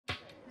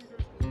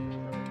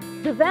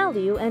The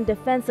value and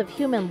defense of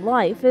human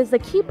life is a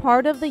key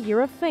part of the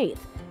Year of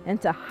Faith,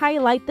 and to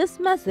highlight this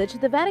message,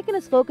 the Vatican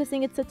is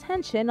focusing its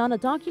attention on a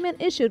document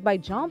issued by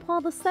John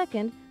Paul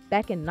II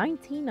back in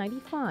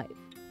 1995.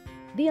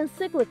 The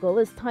encyclical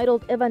is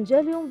titled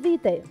Evangelium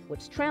Vitae,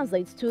 which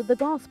translates to the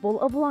Gospel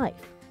of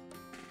Life.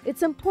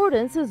 Its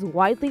importance is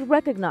widely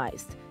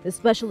recognized,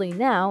 especially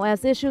now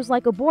as issues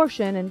like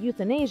abortion and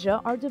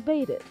euthanasia are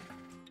debated.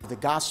 The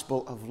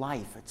Gospel of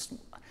Life, it's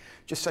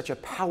just such a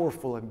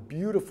powerful and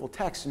beautiful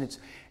text, and it's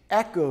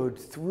echoed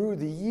through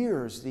the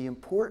years the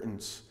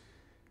importance,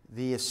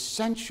 the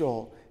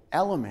essential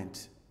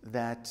element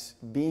that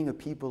being a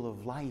people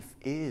of life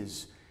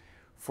is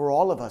for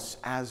all of us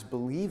as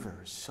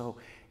believers. So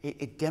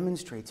it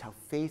demonstrates how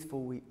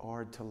faithful we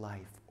are to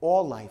life,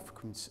 all life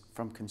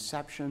from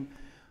conception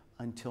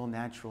until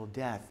natural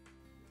death.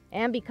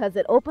 And because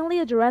it openly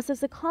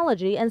addresses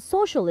ecology and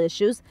social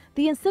issues,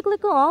 the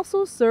encyclical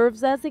also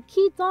serves as a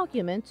key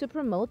document to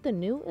promote the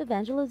new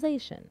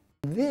evangelization.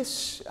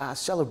 This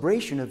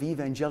celebration of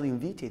Evangelium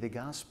Vitae, the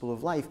Gospel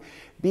of Life,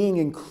 being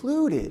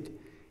included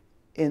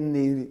in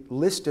the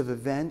list of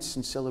events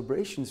and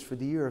celebrations for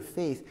the Year of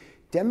Faith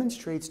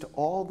demonstrates to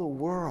all the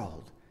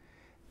world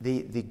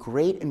the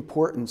great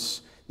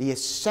importance, the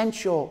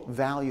essential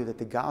value that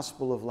the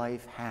Gospel of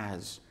Life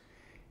has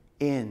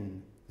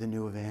in the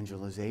new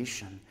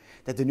evangelization.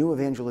 That the new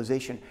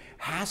evangelization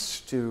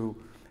has to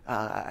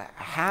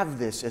have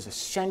this as a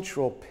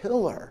central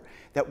pillar,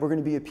 that we're going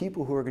to be a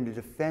people who are going to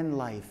defend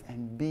life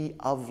and be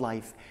of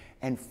life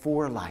and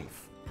for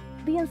life.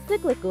 The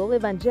encyclical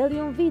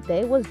Evangelium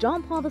Vitae was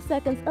John Paul II's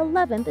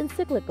 11th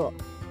encyclical.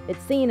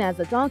 It's seen as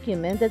a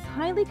document that's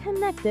highly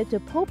connected to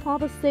Pope Paul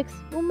VI's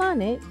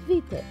Humanae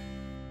Vitae.